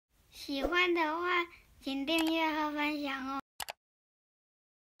喜欢的话，请订阅和分享哦。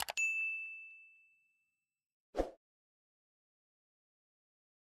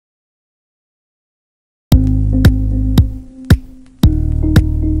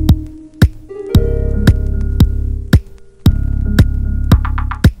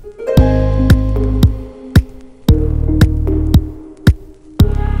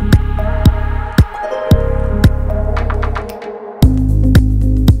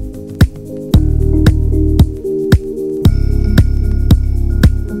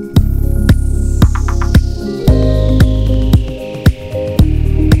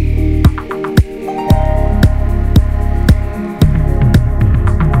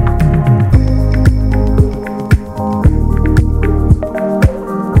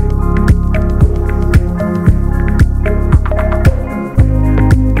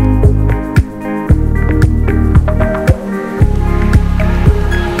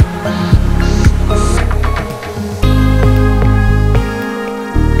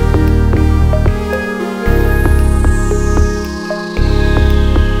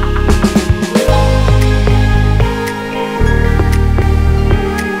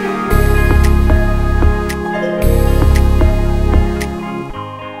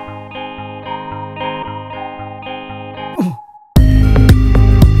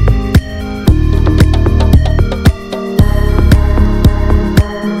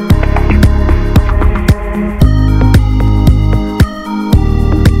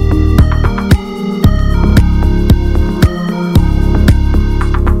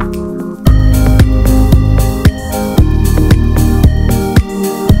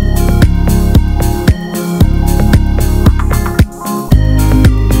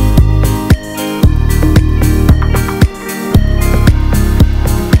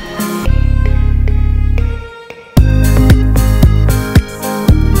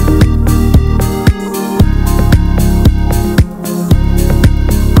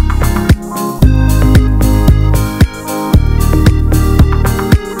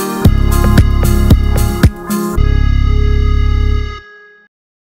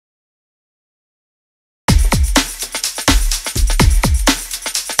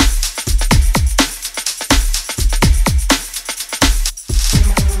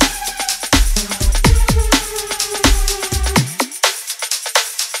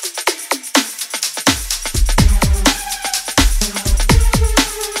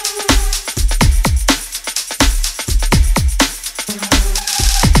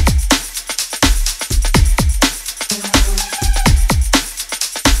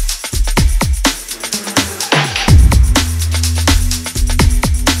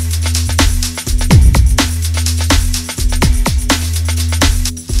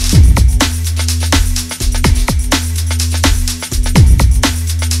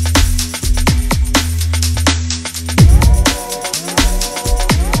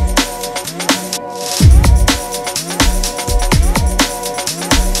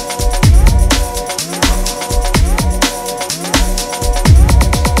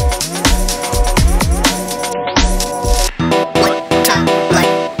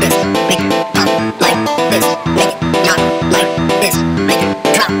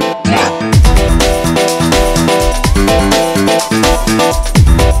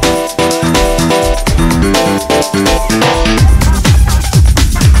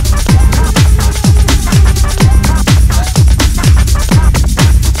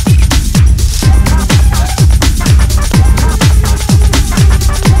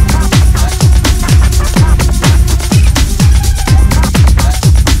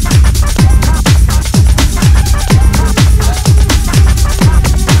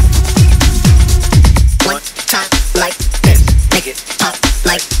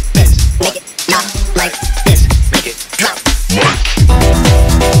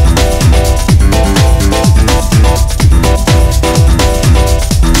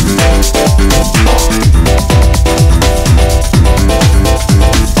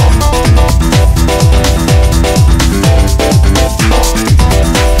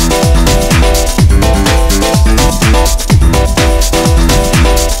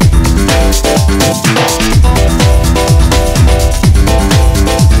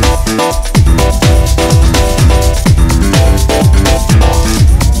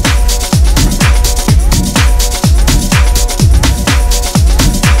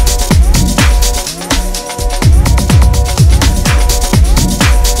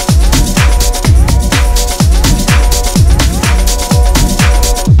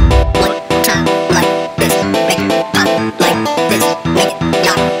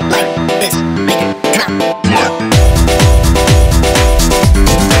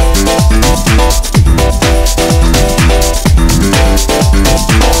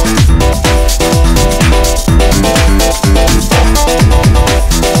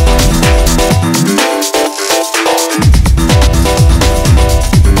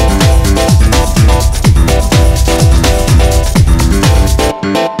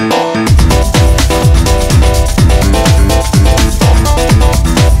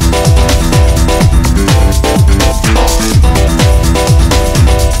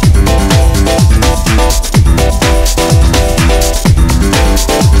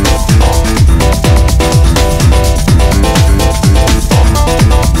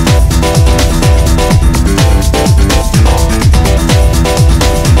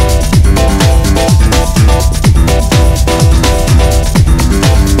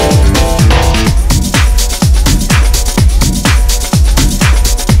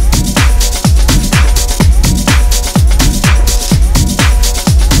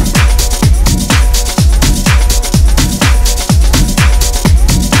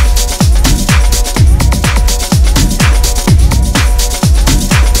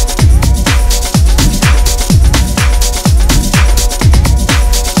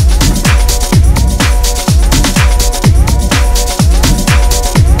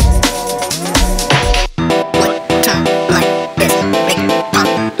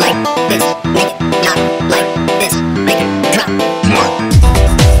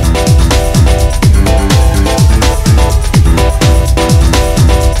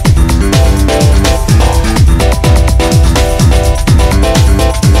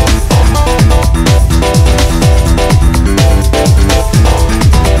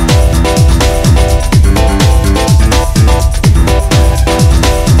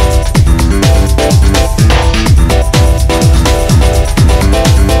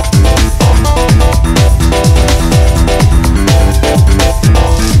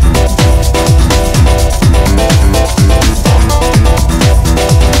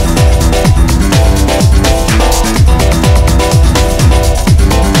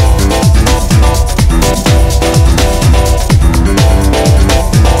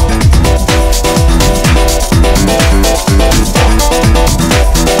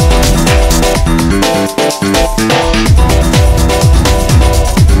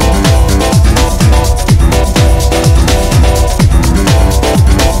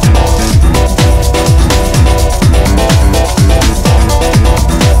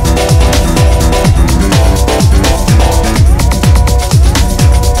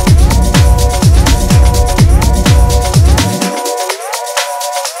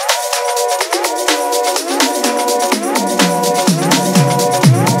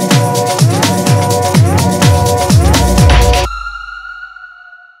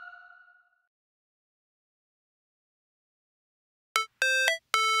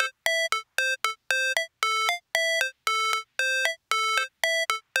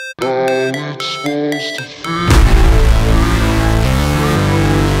Never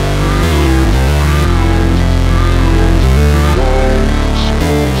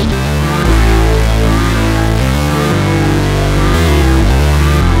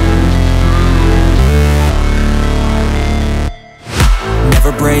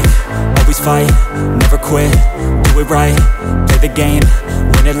break, always fight, never quit, do it right, play the game,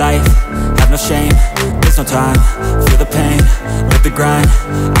 win it life, have no shame, there's no time, feel the pain, live the grind,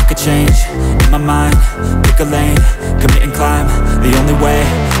 I could change, in my mind, pick a lane, commit and climb, the only way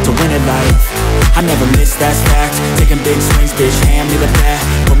to win it life. I never miss, that's fact, taking big swings, bitch, hand me the bat,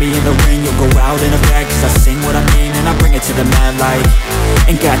 put me in the ring, you'll go out in a bag, cause I sing what I mean and I bring it to the mad light.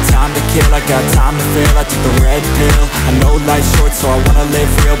 Ain't got time to kill, I got time to feel, I took the red pill, I know life's short so I wanna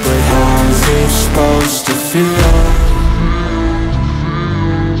live real, but how's it supposed to feel?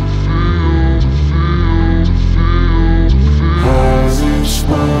 How's it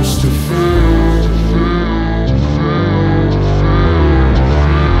supposed to feel?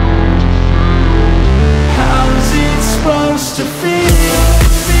 How's it supposed to feel?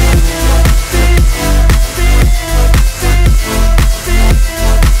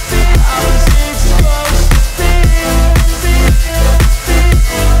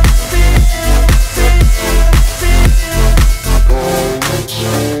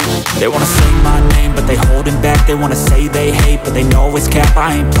 They wanna say my name, but they holding back. They wanna say they hate, but they know it's cap.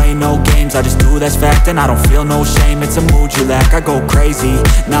 I ain't play no games, I just do, that's fact. And I don't feel no shame, it's a mood you lack. I go crazy,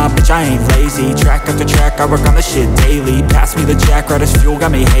 nah bitch I ain't lazy. Track after track, I work on this shit daily. Pass me the jack, right as fuel,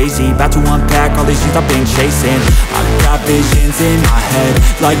 got me hazy. About to unpack all these things I've been chasing. I've got visions in my head,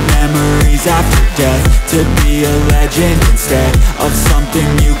 like memories after death. To be a legend instead of something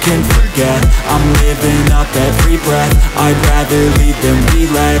you can forget. I'm living up every breath, I'd rather lead than be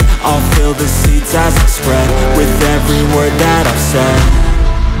led. I'll fill the seats as I spread with every word that I've said.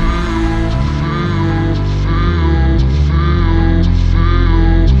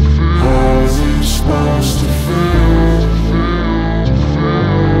 How's it supposed to feel?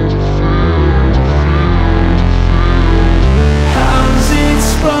 How's it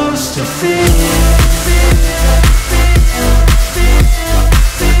supposed to feel?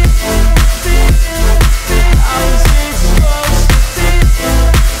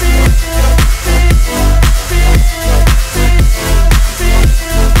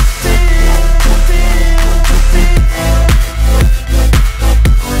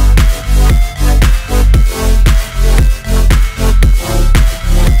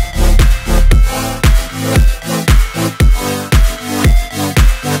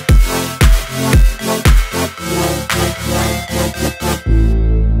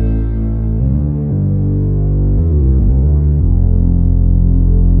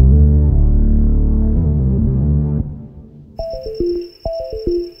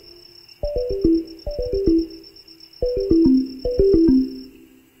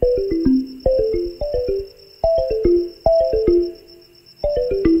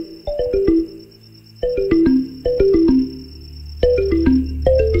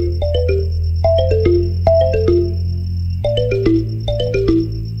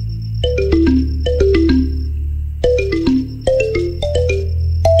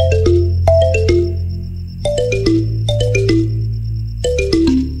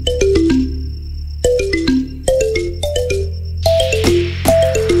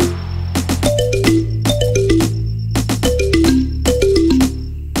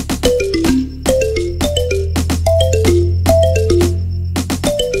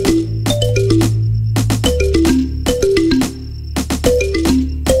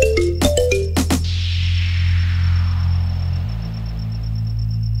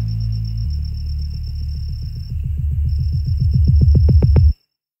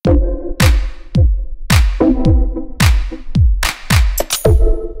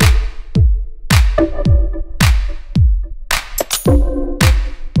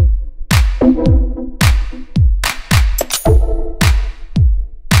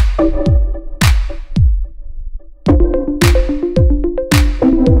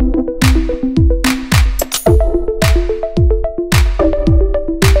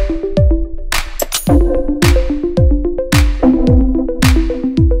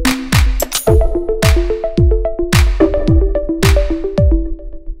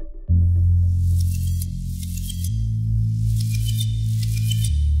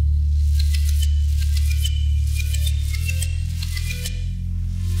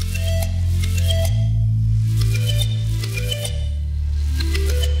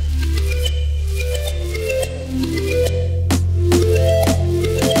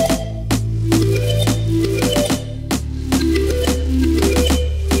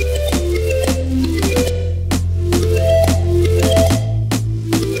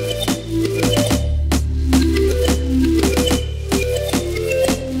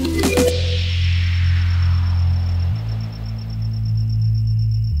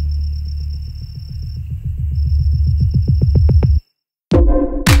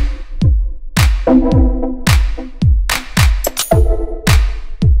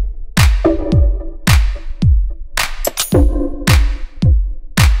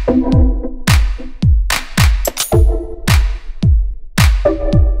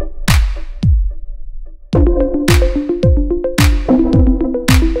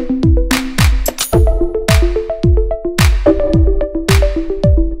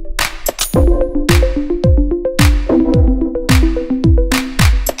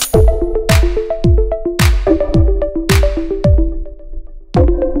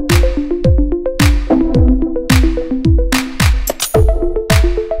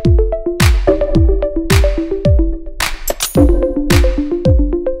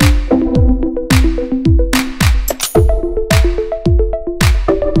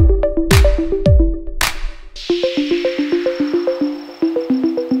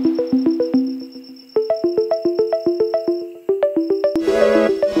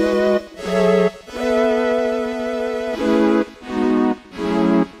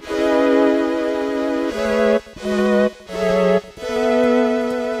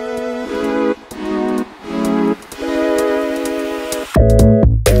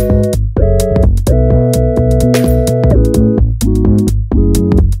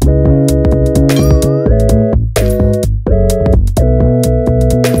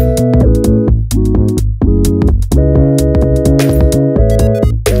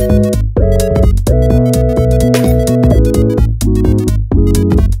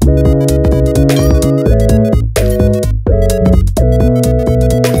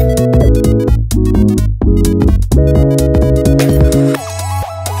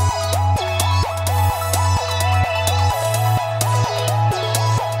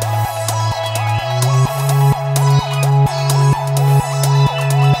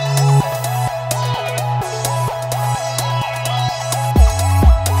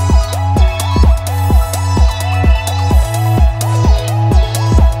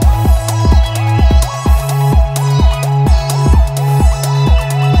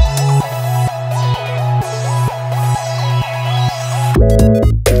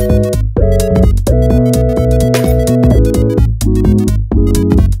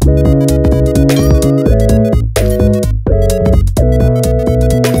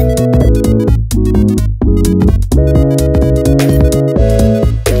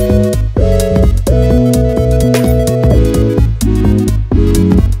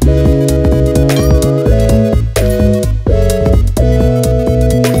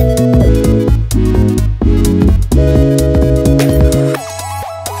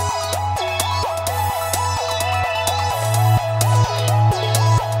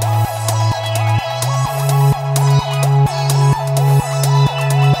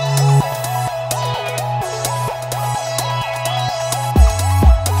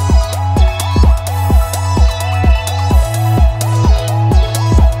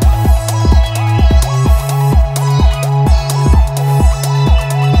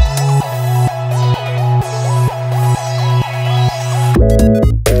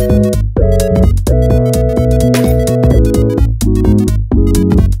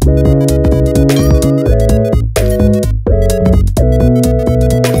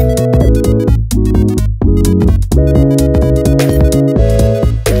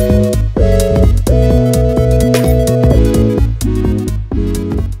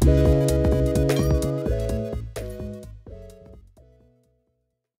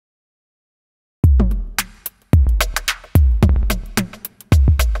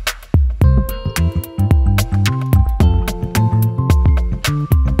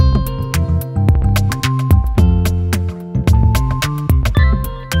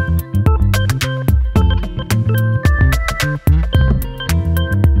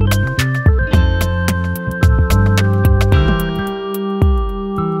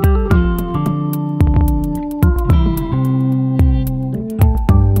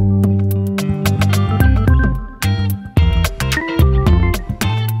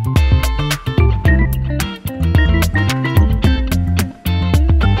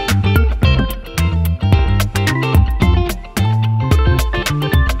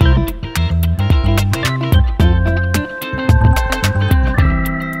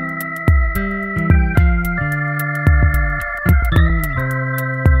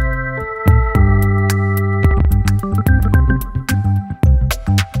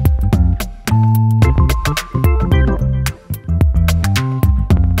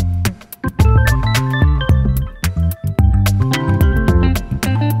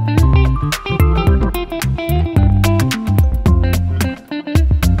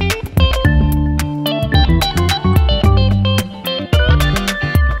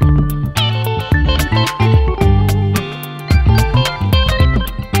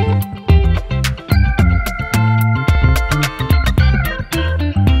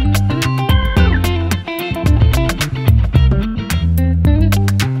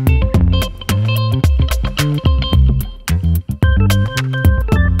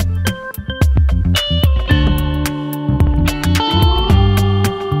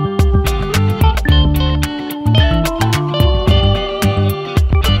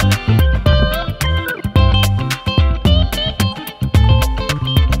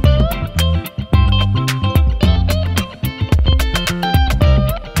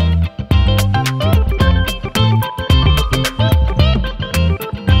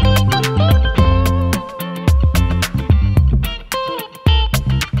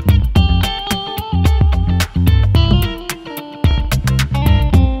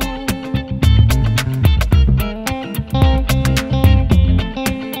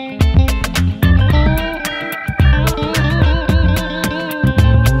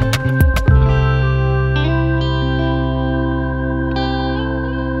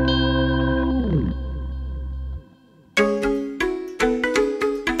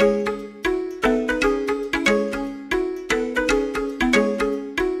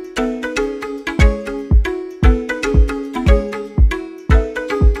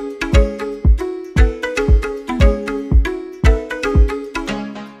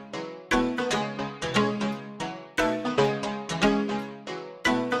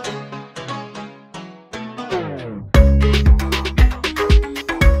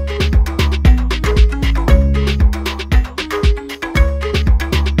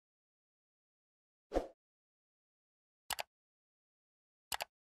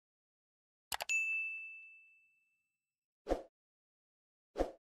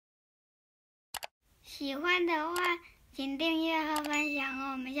 喜欢的话请订阅和分享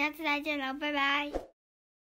哦。我们下次再见了，拜拜。